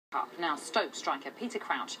Now, Stoke striker Peter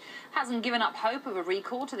Crouch hasn't given up hope of a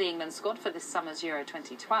recall to the England squad for this summer's Euro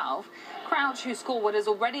 2012. Crouch, who scored what has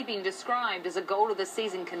already been described as a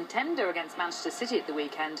goal-of-the-season contender against Manchester City at the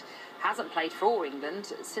weekend, hasn't played for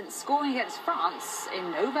England since scoring against France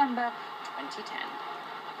in November 2010.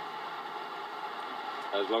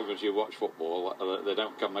 As long as you watch football, they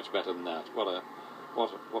don't come much better than that. What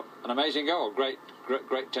an amazing goal! Great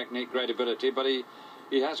technique, great ability, but he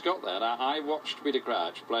has got there. I watched Peter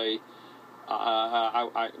Crouch play.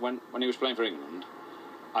 When he was playing for England,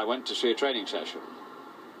 I went to see a training session,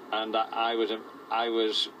 and I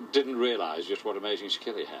didn't realise just what amazing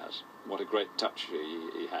skill he has, what a great touch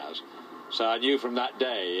he has. So I knew from that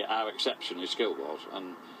day how exceptional his skill was,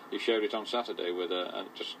 and he showed it on Saturday with an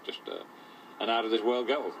out-of-this-world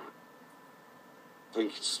goal. I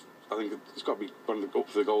think it's got to be one of up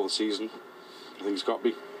for the goal of the season. I think it's got to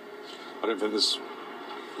be. I don't think there's.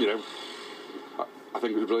 I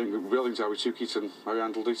think it was brilliant how he took it and how he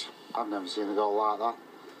handled it. I've never seen a goal like that.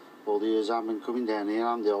 All the years I've been coming down here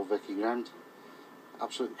on the old Vicky ground.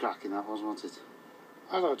 Absolutely cracking that was, wasn't it?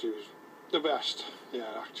 I thought he was the best, yeah,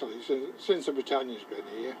 actually, since the Britannia's been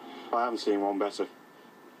here. I haven't seen one better.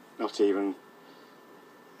 Not even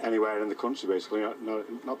anywhere in the country, basically.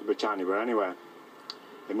 Not the Britannia, but anywhere.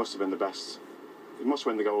 It must have been the best. He must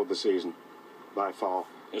win the goal of the season, by far.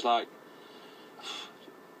 It's like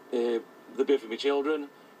the birth of my children,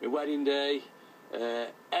 my wedding day,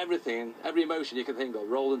 everything, every emotion you can think of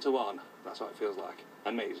rolled into one. That's what it feels like.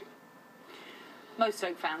 Amazing. Most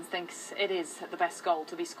Stoke fans think it is the best goal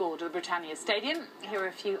to be scored at the Britannia Stadium. Here are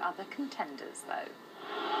a few other contenders, though.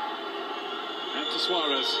 Out to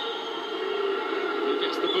Suarez. He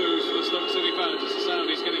gets the boos for the Stoke City fans. It's a sound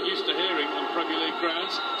he's getting used to hearing on Premier League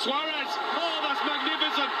grounds. Suarez! Oh, that's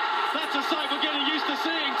magnificent! That's a sight we're getting used to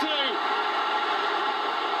seeing too.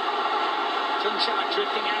 Tunchak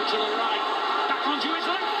drifting out to the right. Back onto his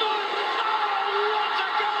left foot! Oh, what a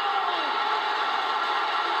goal!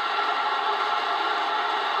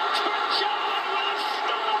 Tunchak with a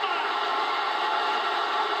stormer!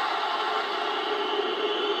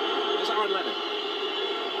 There's Aaron Lennon.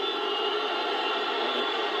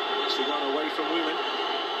 It's the run away from Whelan.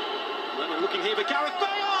 Lennon looking here for Gareth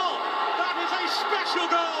Bale! That is a special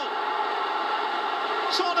goal!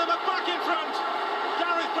 Tottenham are back in front.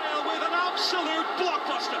 Gareth Bale with an absolute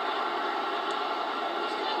blockbuster.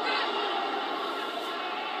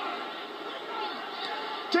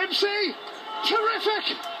 Dempsey,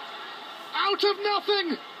 terrific! Out of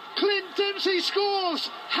nothing, Clint Dempsey scores.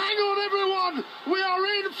 Hang on, everyone. We are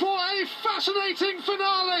in for a fascinating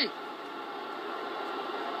finale.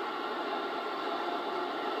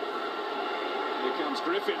 Here comes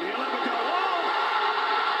Griffin. He'll have a go. Oh!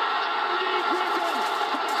 Andy Griffin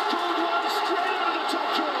has pulled one straight out of the top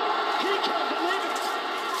drawer. He can't believe it.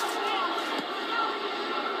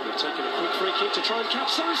 They're taking a quick free kick to try and catch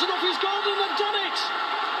Saracen off his goal, and they've done it.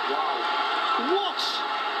 Wow. What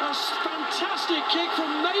a fantastic kick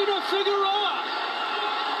from Maida Figueroa.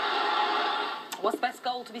 What's the best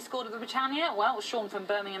goal to be scored at the Britannia? Well, Sean from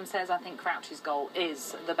Birmingham says, I think Crouch's goal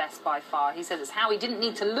is the best by far. He says it's how he didn't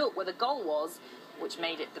need to look where the goal was, which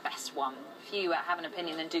made it the best one. If you have an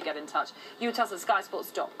opinion, then do get in touch. You tell us at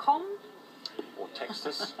skysports.com. Or text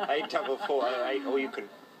us, 84408, or you can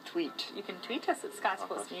tweet. You can tweet us at Sky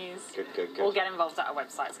Sports News. Good. Or get involved at our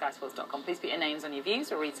website, skysports.com. Please put your names on your views.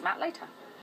 We'll read them out later.